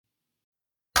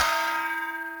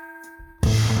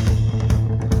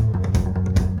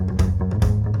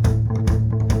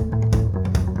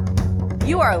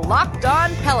are Locked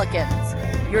On Pelicans,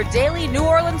 your daily New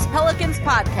Orleans Pelicans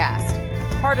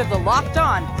podcast. Part of the Locked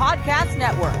On Podcast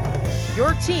Network,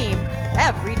 your team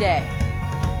every day.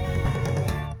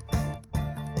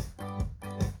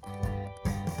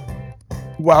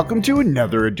 Welcome to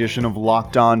another edition of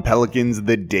Locked On Pelicans,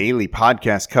 the daily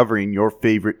podcast covering your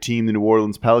favorite team, the New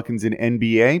Orleans Pelicans in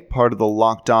NBA, part of the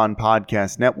Locked On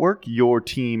Podcast Network, your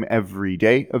team every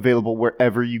day, available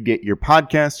wherever you get your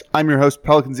podcasts. I'm your host,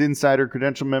 Pelicans Insider,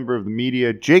 credential member of the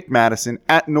media, Jake Madison,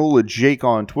 at NOLA Jake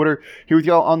on Twitter, here with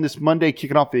y'all on this Monday,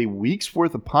 kicking off a week's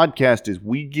worth of podcast as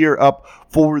we gear up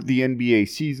for the NBA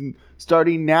season.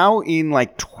 Starting now in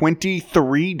like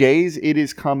 23 days, it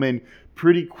is coming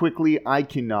pretty quickly. I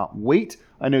cannot wait.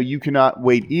 I know you cannot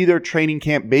wait either. Training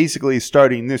camp basically is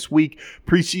starting this week.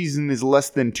 Preseason is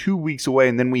less than 2 weeks away,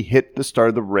 and then we hit the start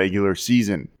of the regular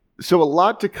season. So a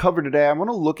lot to cover today. I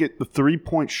want to look at the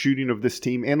three-point shooting of this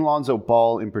team and Lonzo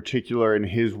Ball in particular and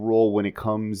his role when it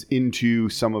comes into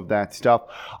some of that stuff.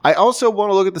 I also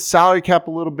want to look at the salary cap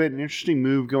a little bit. An interesting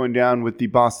move going down with the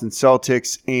Boston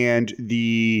Celtics and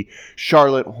the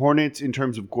Charlotte Hornets in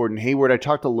terms of Gordon Hayward. I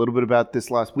talked a little bit about this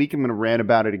last week. I'm going to rant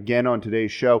about it again on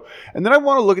today's show. And then I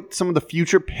want to look at some of the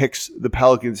future picks the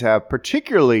Pelicans have,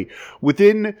 particularly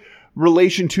within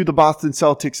relation to the Boston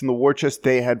Celtics and the war chest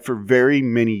they had for very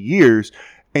many years,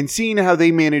 and seeing how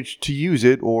they managed to use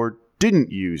it or didn't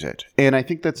use it. And I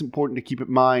think that's important to keep in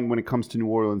mind when it comes to New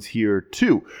Orleans here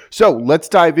too. So let's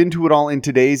dive into it all in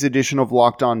today's edition of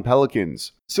Locked On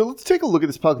Pelicans. So let's take a look at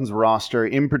this Pelicans roster,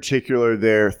 in particular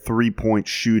their three-point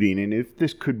shooting, and if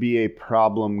this could be a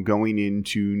problem going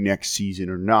into next season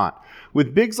or not.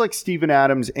 With bigs like Steven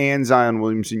Adams and Zion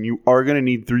Williamson, you are going to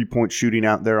need three-point shooting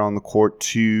out there on the court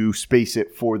to space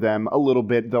it for them a little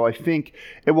bit, though I think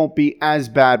it won't be as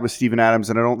bad with Steven Adams,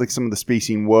 and I don't think some of the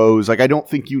spacing woes. Like, I don't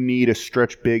think you need a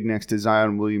stretch big next to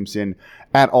Zion Williamson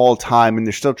at all time, and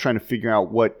they're still trying to figure out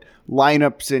what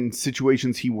lineups and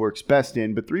situations he works best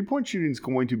in, but three-point shooting is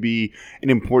going to be an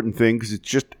important thing because it's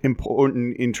just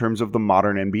important in terms of the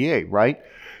modern NBA, right?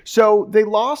 So they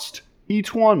lost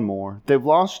E'Twaun Moore. They've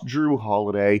lost Jrue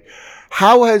Holiday.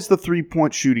 How has the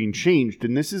three-point shooting changed?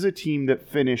 And this is a team that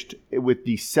finished with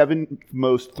the seventh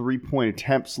most three-point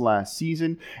attempts last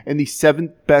season and the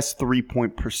seventh best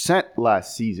three-point percent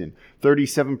last season.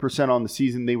 37% on the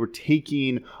season. They were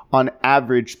taking, on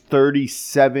average,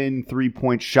 37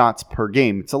 three-point shots per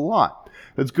game. It's a lot.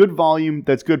 That's good volume.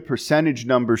 That's good percentage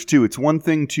numbers, too. It's one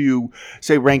thing to,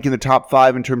 say, rank in the top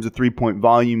 5 in terms of three-point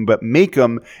volume, but make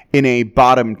them in a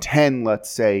bottom 10,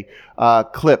 let's say,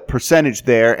 clip percentage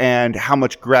there. And how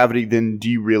much gravity then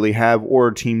do you really have? Or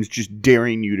are teams just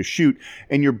daring you to shoot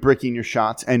and you're bricking your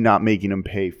shots and not making them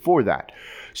pay for that?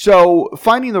 So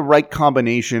finding the right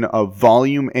combination of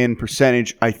volume and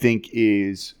percentage, I think,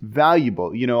 is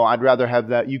valuable. You know, I'd rather have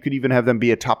that. You could even have them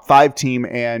be a top 5 team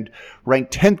and rank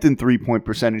 10th in three-point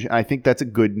percentage. And I think that's a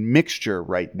good mixture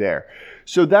right there.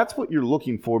 So that's what you're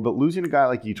looking for. But losing a guy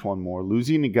like E'Twaun Moore,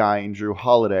 losing a guy in Jrue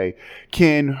Holiday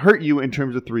can hurt you in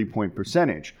terms of three-point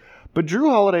percentage. But Jrue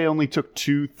Holiday only took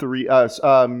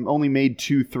only made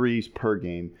 2 threes per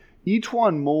game.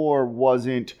 E'Twaun Moore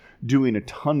wasn't doing a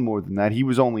ton more than that. He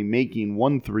was only making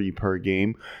 1 3 per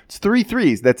game. It's 3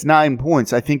 threes. That's 9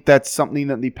 points. I think that's something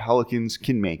that the Pelicans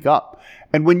can make up.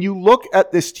 And when you look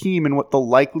at this team and what the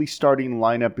likely starting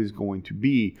lineup is going to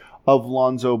be of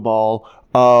Lonzo Ball,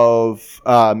 of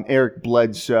Eric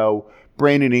Bledsoe,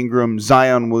 Brandon Ingram,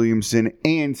 Zion Williamson,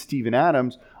 and Steven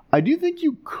Adams, I do think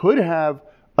you could have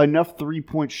enough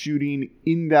three-point shooting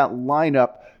in that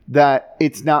lineup that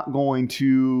it's not going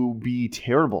to be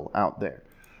terrible out there.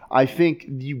 I think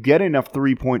you get enough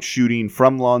three-point shooting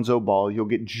from Lonzo Ball. You'll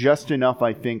get just enough,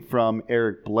 I think, from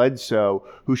Eric Bledsoe,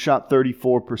 who shot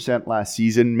 34% last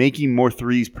season, making more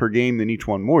threes per game than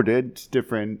E'Twaun Moore did. It's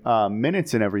different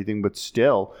minutes and everything, but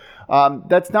still.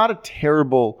 That's not a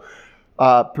terrible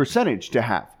percentage to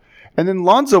have. And then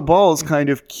Lonzo Ball is kind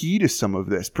of key to some of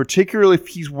this, particularly if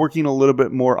he's working a little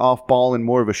bit more off ball and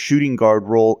more of a shooting guard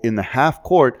role in the half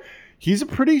court. He's a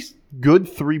pretty good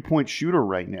three-point shooter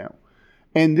right now.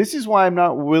 And this is why I'm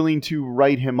not willing to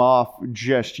write him off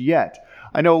just yet.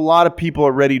 I know a lot of people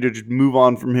are ready to just move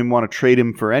on from him, want to trade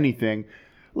him for anything.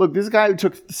 Look, this guy who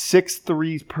took 6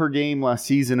 threes per game last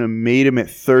season and made him at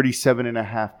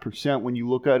 37.5%. When you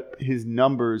look at his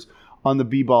numbers on the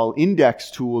B-Ball Index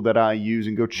tool that I use,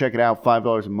 and go check it out,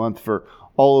 $5 a month for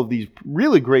all of these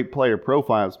really great player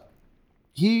profiles,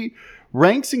 he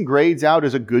ranks and grades out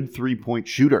as a good three-point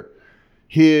shooter.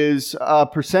 His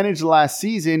percentage last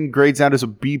season grades out as a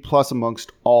B+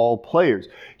 amongst all players.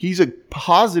 He's a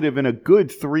positive and a good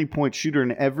 3-point shooter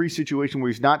in every situation where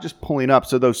he's not just pulling up.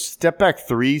 So those step back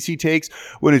threes he takes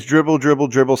when it's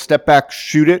dribble, step back,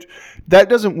 shoot it, that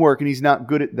doesn't work, and he's not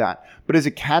good at that. But as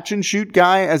a catch and shoot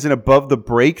guy, as an above the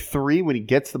break three when he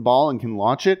gets the ball and can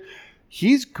launch it,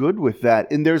 he's good with that.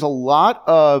 And there's a lot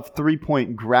of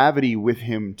 3-point gravity with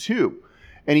him too.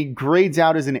 And he grades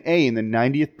out as an A in the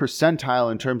 90th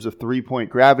percentile in terms of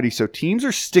 3-point gravity. So teams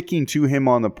are sticking to him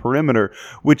on the perimeter,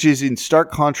 which is in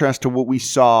stark contrast to what we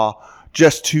saw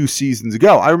just 2 seasons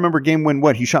ago. I remember a game when,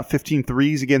 he shot 15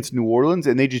 threes against New Orleans,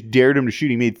 and they just dared him to shoot.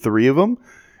 He made 3 of them.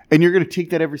 And you're going to take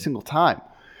that every single time.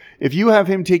 If you have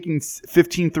him taking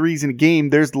 15 threes in a game,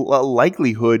 there's a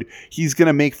likelihood he's going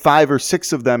to make 5 or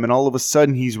 6 of them, and all of a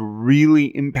sudden he's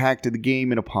really impacted the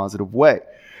game in a positive way.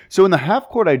 So in the half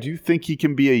court, I do think he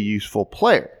can be a useful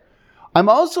player. I'm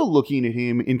also looking at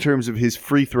him in terms of his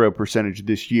free throw percentage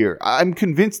this year. I'm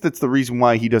convinced that's the reason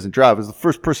why he doesn't drive. I was the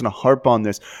first person to harp on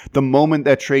this the moment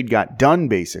that trade got done,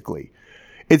 basically.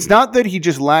 It's not that he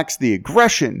just lacks the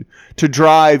aggression to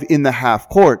drive in the half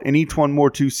court, and E'Twaun Moore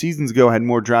 2 seasons ago had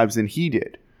more drives than he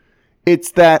did.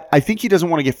 It's that I think he doesn't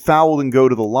want to get fouled and go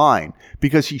to the line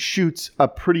because he shoots a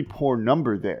pretty poor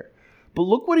number there. But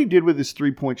look what he did with his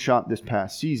 3-point shot this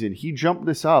past season. He jumped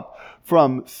this up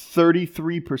from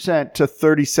 33% to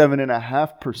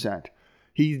 37.5%.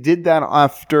 He did that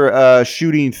after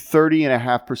shooting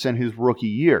 30.5% his rookie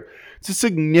year. It's a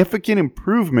significant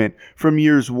improvement from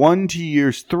years 1 to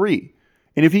years 3.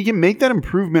 And if he can make that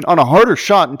improvement on a harder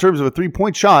shot in terms of a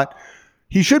 3-point shot,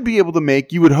 he should be able to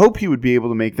make, you would hope he would be able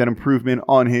to make that improvement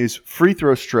on his free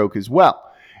throw stroke as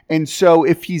well. And so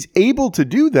if he's able to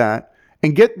do that,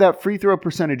 and get that free throw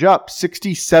percentage up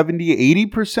 60, 70,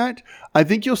 80%, I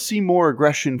think you'll see more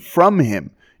aggression from him.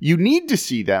 You need to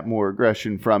see that more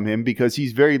aggression from him because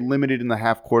he's very limited in the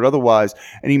half court otherwise,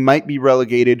 and he might be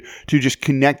relegated to just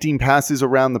connecting passes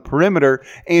around the perimeter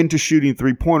and to shooting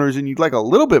 3-pointers, and you'd like a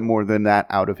little bit more than that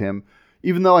out of him,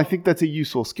 even though I think that's a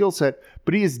useful skill set.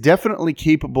 But he is definitely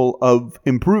capable of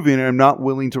improving, and I'm not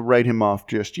willing to write him off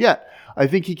just yet. I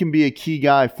think he can be a key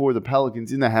guy for the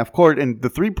Pelicans in the half court, and the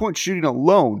 3-point shooting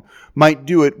alone might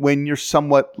do it when you're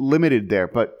somewhat limited there.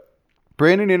 But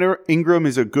Brandon Ingram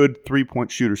is a good 3-point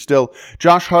shooter still.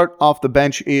 Josh Hart off the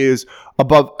bench is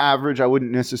above average. I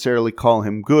wouldn't necessarily call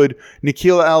him good.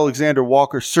 Nickeil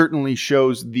Alexander-Walker certainly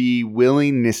shows the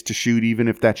willingness to shoot, even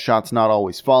if that shot's not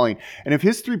always falling. And if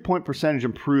his 3-point percentage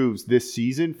improves this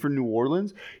season for New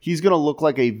Orleans, he's going to look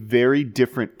like a very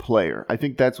different player. I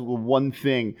think that's one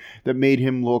thing that made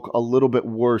him look a little bit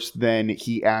worse than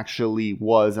he actually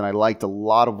was. And I liked a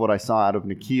lot of what I saw out of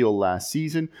Nickeil last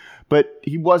season. But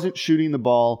he wasn't shooting the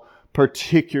ball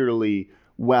particularly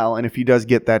well, and if he does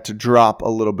get that to drop a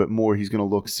little bit more, he's going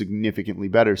to look significantly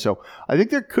better. So I think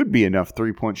there could be enough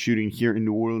 3-point shooting here in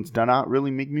New Orleans to not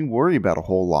really make me worry about a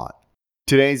whole lot.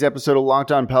 Today's episode of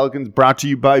Locked On Pelicans brought to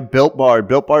you by Built Bar.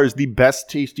 Built Bar is the best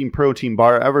tasting protein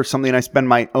bar ever, something I spend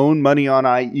my own money on.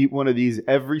 I eat one of these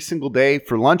every single day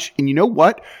for lunch, and you know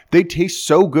what? They taste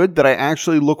so good that I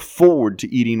actually look forward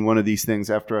to eating one of these things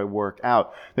after I work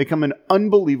out. They come in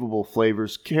unbelievable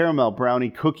flavors: caramel, brownie,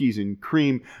 cookies and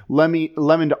cream,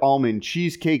 lemon to almond,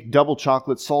 cheesecake, double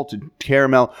chocolate, salted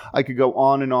caramel. I could go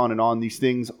on and on and on. These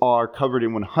things are covered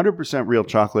in 100% real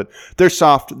chocolate. They're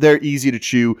soft, they're easy to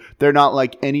chew, they're not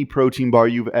like any protein bar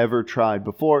you've ever tried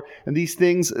before. And these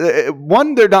things,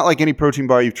 one, they're not like any protein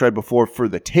bar you've tried before for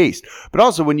the taste, but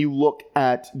also when you look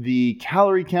at the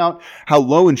calorie count, how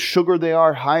low in sugar they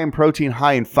are, high in protein,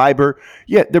 high in fiber,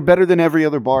 yeah, they're better than every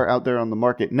other bar out there on the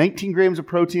market. 19 grams of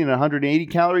protein and 180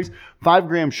 calories, 5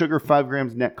 grams sugar, 5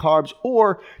 grams net carbs,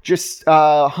 or just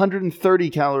 130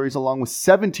 calories along with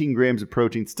 17 grams of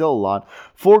protein, still a lot,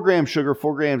 4 grams sugar,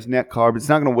 4 grams net carb. It's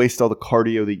not going to waste all the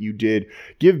cardio that you did.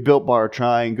 Give Built Bar a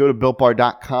try and go to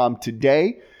BuiltBar.com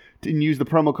today and use the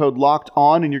promo code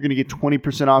LOCKEDON, and you're going to get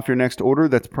 20% off your next order.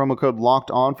 That's promo code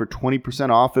LOCKEDON for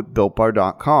 20% off at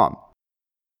BuiltBar.com.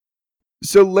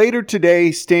 So later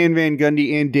today, Stan Van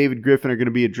Gundy and David Griffin are going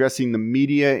to be addressing the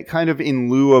media, kind of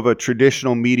in lieu of a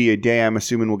traditional media day. I'm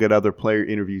assuming we'll get other player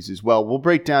interviews as well. We'll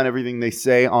break down everything they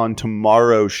say on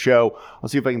tomorrow's show. I'll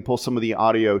see if I can pull some of the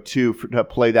audio too to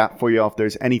play that for you if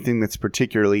there's anything that's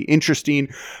particularly interesting.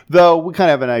 Though we kind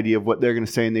of have an idea of what they're going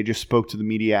to say, and they just spoke to the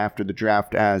media after the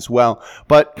draft as well.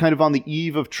 But kind of on the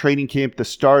eve of training camp, the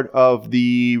start of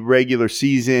the regular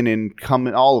season, and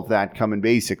all of that coming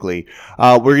basically,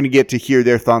 we're going to get to hear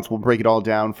their thoughts. We'll break it all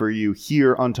down for you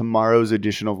here on tomorrow's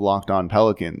edition of Locked On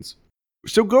Pelicans.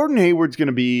 So Gordon Hayward's going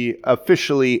to be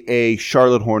officially a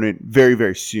Charlotte Hornet very,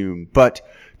 very soon. But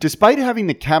despite having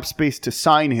the cap space to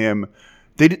sign him,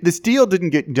 this deal didn't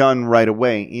get done right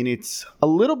away, and it's a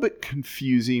little bit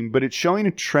confusing, but it's showing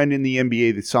a trend in the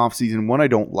NBA this offseason, one I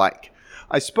don't like.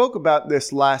 I spoke about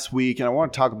this last week, and I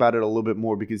want to talk about it a little bit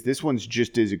more because this one's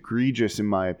just as egregious in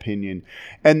my opinion,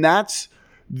 and that's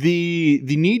the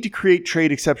need to create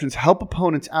trade exceptions, help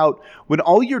opponents out when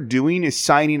all you're doing is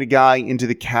signing a guy into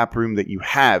the cap room that you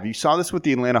have. You saw this with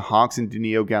the Atlanta Hawks and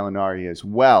Danilo Gallinari as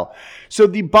well. So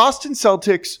the Boston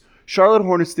Celtics Charlotte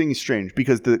Hornets thing is strange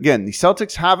because, the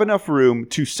Celtics have enough room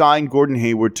to sign Gordon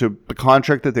Hayward to the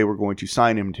contract that they were going to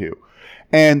sign him to.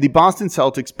 And the Boston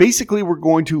Celtics basically were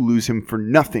going to lose him for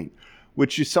nothing,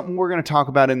 which is something we're going to talk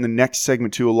about in the next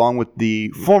segment too, along with the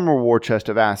former war chest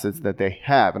of assets that they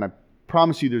have. And I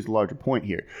promise you there's a larger point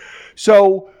here.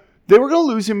 So they were going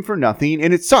to lose him for nothing,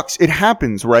 and it sucks. It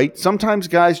happens, right? Sometimes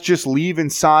guys just leave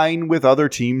and sign with other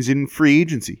teams in free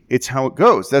agency. It's how it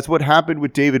goes. That's what happened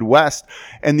with David West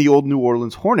and the old New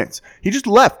Orleans Hornets. He just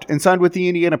left and signed with the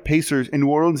Indiana Pacers, and New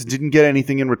Orleans didn't get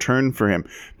anything in return for him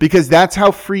because that's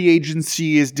how free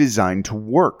agency is designed to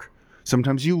work.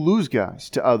 Sometimes you lose guys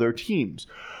to other teams.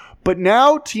 But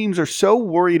now teams are so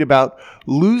worried about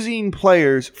losing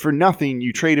players for nothing,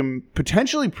 you trade them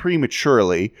potentially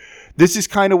prematurely. This is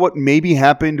kind of what maybe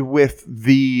happened with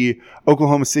the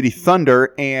Oklahoma City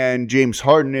Thunder and James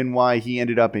Harden and why he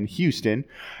ended up in Houston.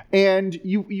 And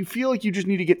you feel like you just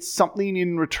need to get something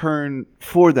in return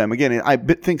for them. Again, I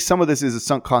think some of this is a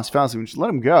sunk cost fallacy. Just let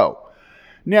them go.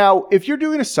 Now, if you're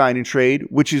doing a sign and trade,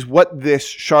 which is what this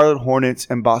Charlotte Hornets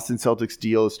and Boston Celtics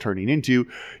deal is turning into,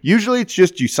 usually it's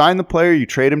just you sign the player, you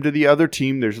trade him to the other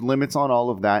team. There's limits on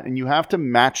all of that, and you have to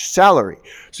match salary.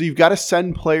 So you've got to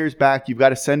send players back. You've got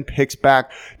to send picks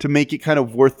back to make it kind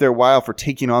of worth their while for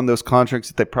taking on those contracts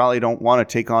that they probably don't want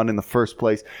to take on in the first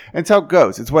place. And it's how it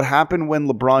goes. It's what happened when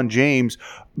LeBron James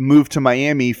moved to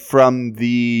Miami from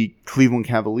the Cleveland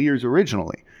Cavaliers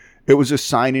originally. It was a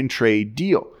sign and trade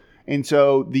deal. And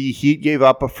so the Heat gave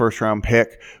up a first-round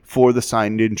pick for the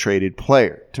signed and traded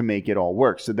player to make it all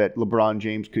work so that LeBron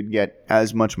James could get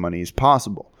as much money as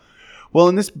possible. Well,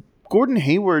 in this Gordon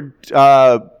Hayward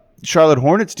Charlotte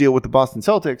Hornets deal with the Boston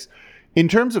Celtics, in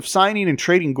terms of signing and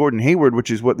trading Gordon Hayward,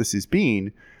 which is what this is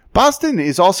being, Boston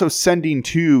is also sending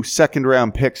 2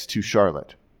 second-round picks to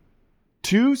Charlotte.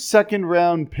 2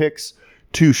 second-round picks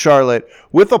to Charlotte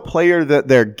with a player that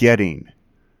they're getting.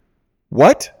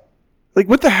 What? Like,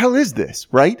 what the hell is this,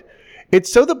 right?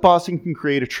 It's so that Boston can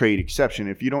create a trade exception.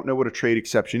 If you don't know what a trade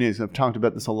exception is, and I've talked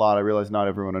about this a lot, I realize not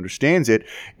everyone understands it.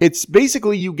 It's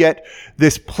basically you get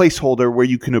this placeholder where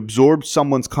you can absorb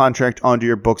someone's contract onto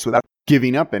your books without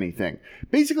giving up anything.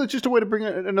 Basically, it's just a way to bring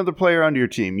another player onto your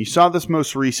team. You saw this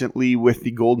most recently with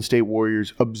the Golden State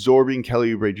Warriors absorbing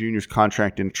Kelly Oubre Jr.'s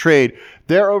contract in a trade.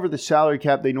 They're over the salary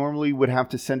cap. They normally would have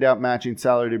to send out matching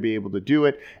salary to be able to do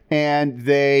it, and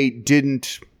they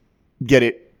didn't get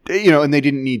it, and they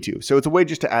didn't need to. So it's a way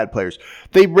just to add players.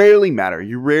 They rarely matter.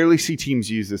 You rarely see teams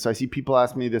use this. I see people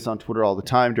ask me this on Twitter all the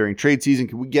time during trade season.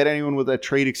 Can we get anyone with a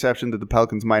trade exception that the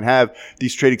Pelicans might have?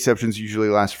 These trade exceptions usually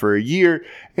last for a year.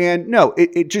 And no,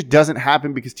 it just doesn't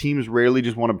happen because teams rarely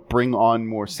just want to bring on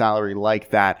more salary like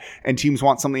that. And teams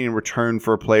want something in return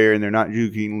for a player, and they're not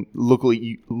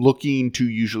looking to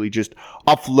usually just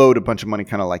offload a bunch of money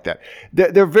kind of like that.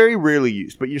 They're very rarely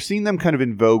used, but you're seeing them kind of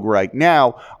in vogue right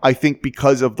now, I think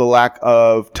because of the lack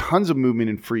of tons of movement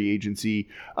in free agency,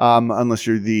 unless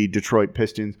you're the Detroit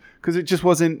Pistons, because it just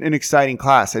wasn't an exciting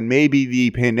class. And maybe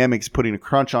the pandemic's putting a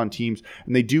crunch on teams,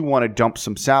 and they do want to dump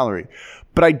some salary.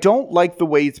 But I don't like the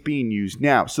way it's being used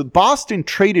now. So Boston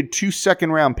traded 2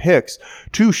 second-round picks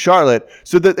to Charlotte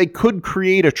so that they could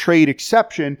create a trade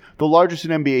exception, the largest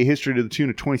in NBA history, to the tune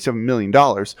of $27 million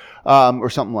or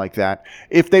something like that,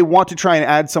 if they want to try and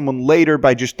add someone later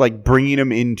by just like bringing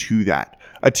them into that.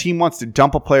 A team wants to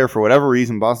dump a player for whatever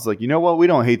reason. Boston's like, you know what? We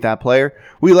don't hate that player.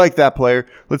 We like that player.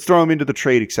 Let's throw him into the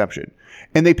trade exception.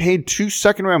 And they paid 2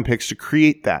 second-round picks to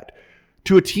create that,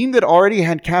 to a team that already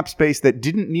had cap space that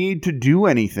didn't need to do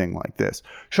anything like this.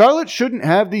 Charlotte shouldn't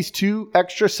have these 2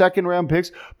 extra second-round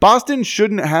picks. Boston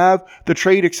shouldn't have the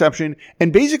trade exception.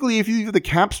 And basically, if you have the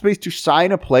cap space to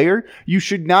sign a player, you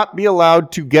should not be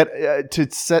allowed to get to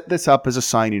set this up as a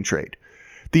sign-and trade.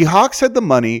 The Hawks had the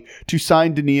money to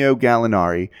sign Danilo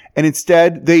Gallinari, and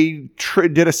instead they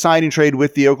did a sign-and trade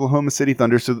with the Oklahoma City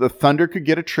Thunder so the Thunder could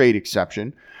get a trade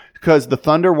exception, because the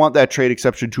Thunder want that trade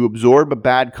exception to absorb a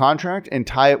bad contract and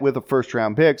tie it with a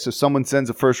first-round pick. So someone sends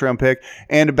a first-round pick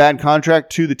and a bad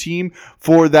contract to the team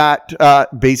for that,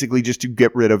 basically just to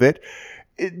get rid of it.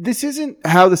 this isn't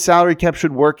how the salary cap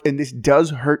should work, and this does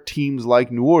hurt teams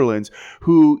like New Orleans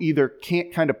who either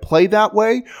can't kind of play that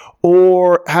way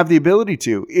or have the ability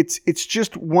to. It's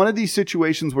just one of these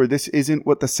situations where this isn't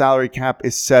what the salary cap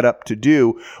is set up to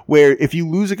do, where if you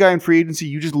lose a guy in free agency,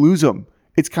 you just lose him.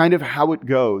 It's kind of how it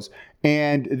goes.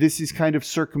 And this is kind of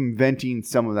circumventing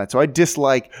some of that. So I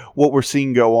dislike what we're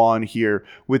seeing go on here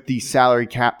with the salary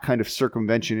cap kind of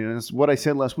circumvention. And it's what I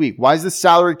said last week. Why does the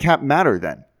salary cap matter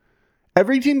then?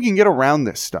 Every team can get around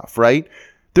this stuff, right?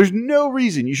 There's no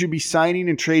reason you should be signing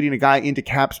and trading a guy into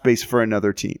cap space for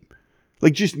another team.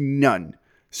 Like, just none.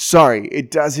 Sorry,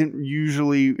 it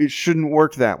shouldn't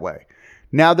work that way.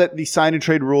 Now that the sign and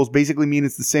trade rules basically mean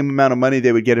it's the same amount of money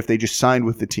they would get if they just signed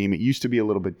with the team. It used to be a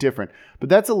little bit different, but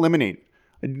that's eliminated.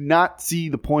 I do not see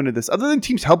the point of this other than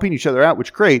teams helping each other out, which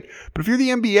is great. But if you're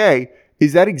the NBA,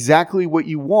 is that exactly what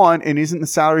you want? And isn't the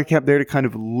salary cap there to kind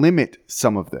of limit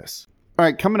some of this? All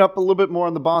right, coming up a little bit more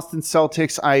on the Boston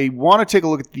Celtics, I want to take a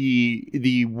look at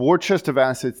the war chest of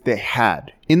assets they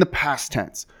had in the past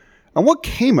tense and what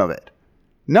came of it.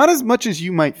 Not as much as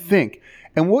you might think.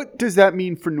 And what does that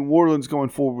mean for New Orleans going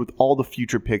forward with all the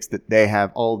future picks that they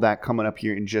have? All of that coming up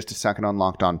here in just a second on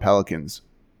Locked On Pelicans.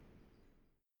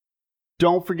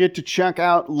 Don't forget to check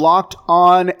out Locked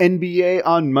On NBA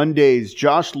on Mondays.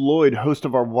 Josh Lloyd, host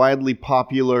of our widely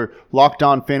popular Locked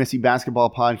On Fantasy Basketball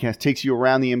podcast, takes you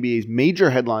around the NBA's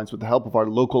major headlines with the help of our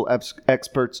local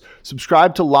experts.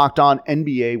 Subscribe to Locked On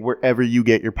NBA wherever you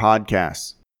get your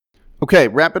podcasts. Okay,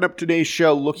 wrapping up today's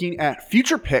show, looking at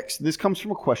future picks. This comes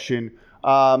from a question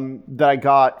that I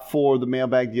got for the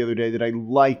mailbag the other day that I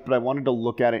liked, but I wanted to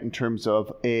look at it in terms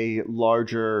of a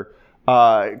larger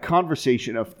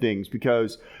conversation of things,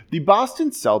 because the Boston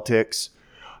Celtics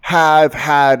have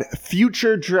had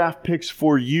future draft picks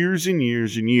for years and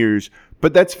years and years,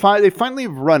 but that's fine. They finally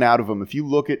have run out of them. If you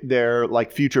look at their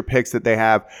future picks that they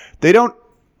have, they don't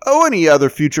owe any other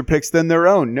future picks than their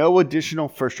own. No additional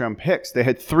first-round picks. They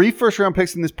had 3 first-round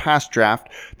picks in this past draft.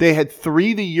 They had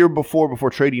 3 the year before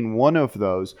trading one of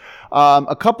those.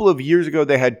 A couple of years ago,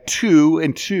 they had 2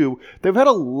 and 2. They've had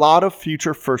a lot of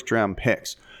future first-round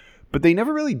picks, but they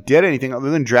never really did anything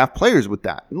other than draft players with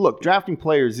that. And look, drafting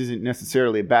players isn't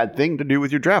necessarily a bad thing to do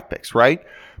with your draft picks, right?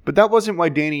 But that wasn't why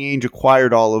Danny Ainge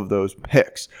acquired all of those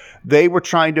picks. They were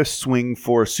trying to swing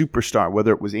for a superstar,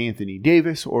 whether it was Anthony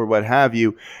Davis or what have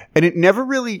you. And it never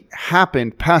really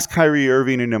happened past Kyrie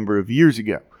Irving a number of years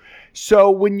ago.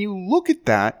 So when you look at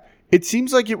that, it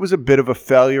seems like it was a bit of a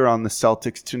failure on the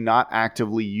Celtics to not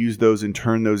actively use those and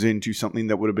turn those into something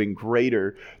that would have been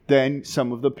greater than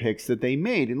some of the picks that they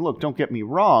made. And look, don't get me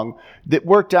wrong, that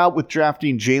worked out with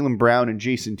drafting Jaylen Brown and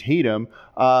Jason Tatum.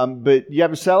 But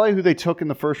Yabusele, who they took in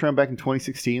the first round back in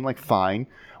 2016, fine.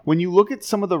 When you look at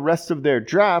some of the rest of their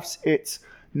drafts, it's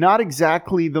not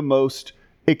exactly the most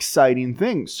exciting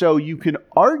thing. So you can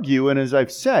argue, and as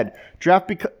I've said, draft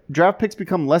picks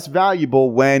become less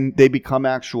valuable when they become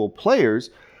actual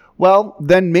players. Well,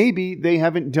 then maybe they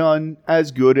haven't done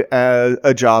as good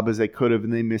a job as they could have,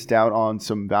 and they missed out on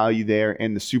some value there.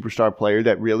 And the superstar player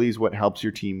that really is what helps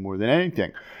your team more than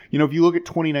anything. You know, if you look at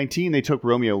 2019, they took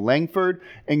Romeo Langford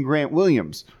and Grant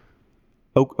Williams.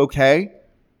 Okay.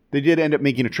 They did end up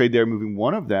making a trade there, moving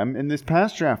one of them. In this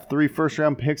past draft, 3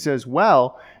 first-round picks as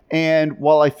well. And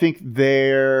while I think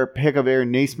their pick of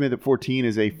Aaron Naismith at 14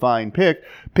 is a fine pick,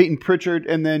 Peyton Pritchard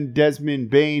and then Desmond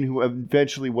Bane, who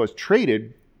eventually was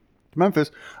traded to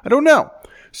Memphis, I don't know.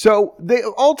 So they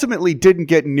ultimately didn't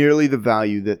get nearly the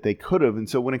value that they could have. And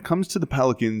so when it comes to the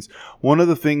Pelicans, one of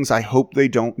the things I hope they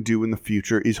don't do in the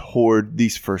future is hoard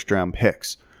these first-round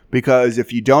picks. Because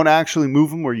if you don't actually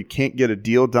move them or you can't get a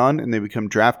deal done and they become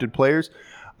drafted players,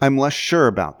 I'm less sure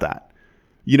about that.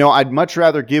 You know, I'd much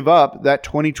rather give up that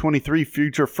 2023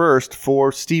 future first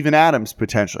for Steven Adams,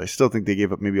 potentially. I still think they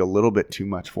gave up maybe a little bit too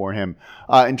much for him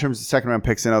in terms of second-round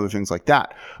picks and other things like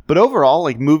that. But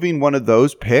overall, moving one of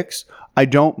those picks, I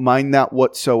don't mind that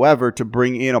whatsoever to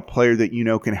bring in a player that you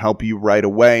know can help you right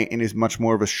away and is much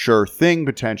more of a sure thing,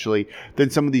 potentially,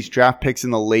 than some of these draft picks in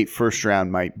the late first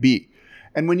round might be.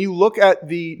 And when you look at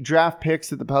the draft picks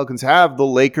that the Pelicans have, the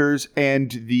Lakers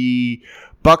and the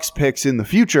Bucks picks in the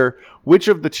future, which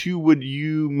of the two would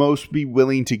you most be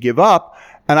willing to give up?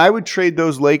 And I would trade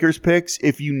those Lakers picks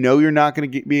if you know you're not going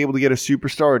to be able to get a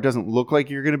superstar, or it doesn't look like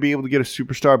you're going to be able to get a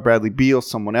superstar, Bradley Beal,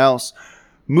 someone else.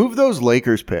 Move those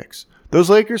Lakers picks. Those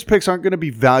Lakers picks aren't going to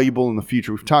be valuable in the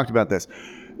future. We've talked about this.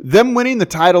 Them winning the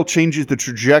title changes the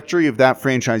trajectory of that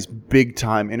franchise big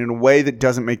time and in a way that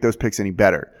doesn't make those picks any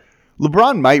better.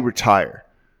 LeBron might retire,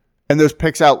 and those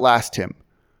picks outlast him.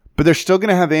 But they're still going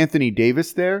to have Anthony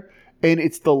Davis there, and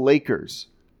it's the Lakers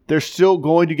they're still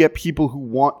going to get people who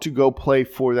want to go play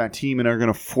for that team and are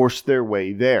going to force their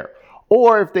way there.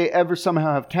 Or if they ever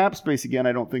somehow have cap space again,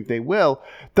 I don't think they will,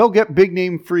 they'll get big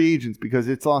name free agents because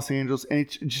it's Los Angeles, and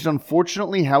it's just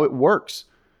unfortunately how it works.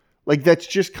 Like, that's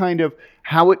just kind of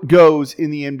how it goes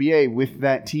in the NBA with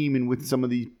that team and with some of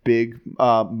these big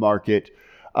market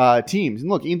teams.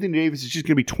 And look, Anthony Davis is just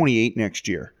going to be 28 next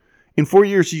year. In 4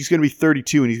 years, he's going to be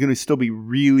 32, and he's going to still be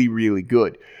really, really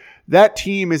good. That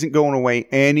team isn't going away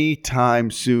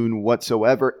anytime soon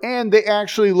whatsoever, and they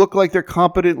actually look like they're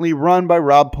competently run by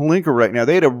Rob Pelinka right now.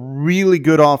 They had a really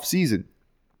good offseason.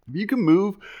 If you can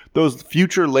move those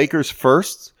future Lakers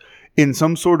firsts in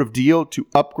some sort of deal to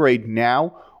upgrade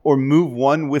now, or move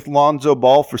one with Lonzo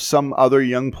Ball for some other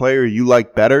young player you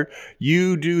like better,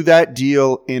 you do that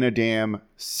deal in a damn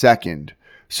second.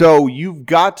 So you've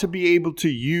got to be able to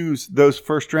use those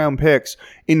first-round picks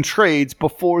in trades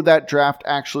before that draft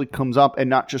actually comes up and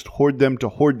not just hoard them to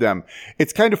hoard them.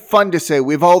 It's kind of fun to say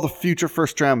we have all the future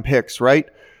first-round picks, right?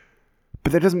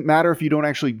 But that doesn't matter if you don't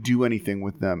actually do anything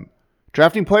with them.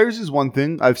 Drafting players is one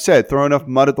thing. I've said throw enough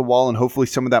mud at the wall and hopefully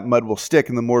some of that mud will stick,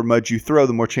 and the more mud you throw,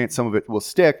 the more chance some of it will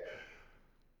stick.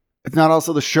 It's not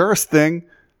also the surest thing.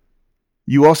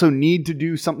 You also need to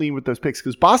do something with those picks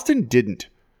because Boston didn't.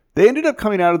 They ended up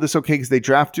coming out of this okay because they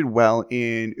drafted well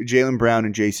in Jaylen Brown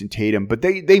and Jason Tatum, but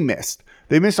they missed.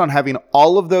 They missed on having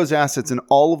all of those assets and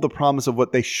all of the promise of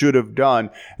what they should have done,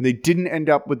 and they didn't end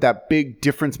up with that big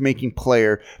difference-making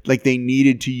player like they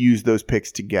needed to use those picks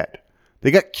to get.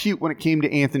 They got cute when it came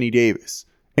to Anthony Davis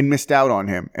and missed out on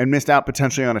him and missed out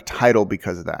potentially on a title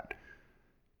because of that.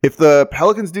 If the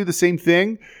Pelicans do the same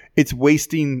thing, it's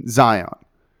wasting Zion.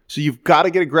 So you've got to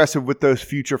get aggressive with those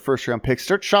future first-round picks.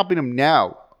 Start shopping them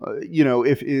now.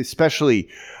 Especially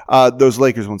those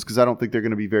Lakers ones, because I don't think they're going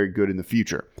to be very good in the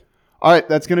future. All right,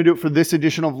 that's going to do it for this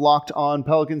edition of Locked On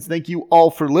Pelicans. Thank you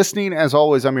all for listening. As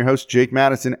always, I'm your host, Jake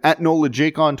Madison, at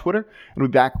NolaJake on Twitter. And we'll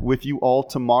be back with you all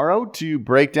tomorrow to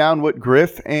break down what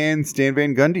Griff and Stan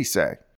Van Gundy say.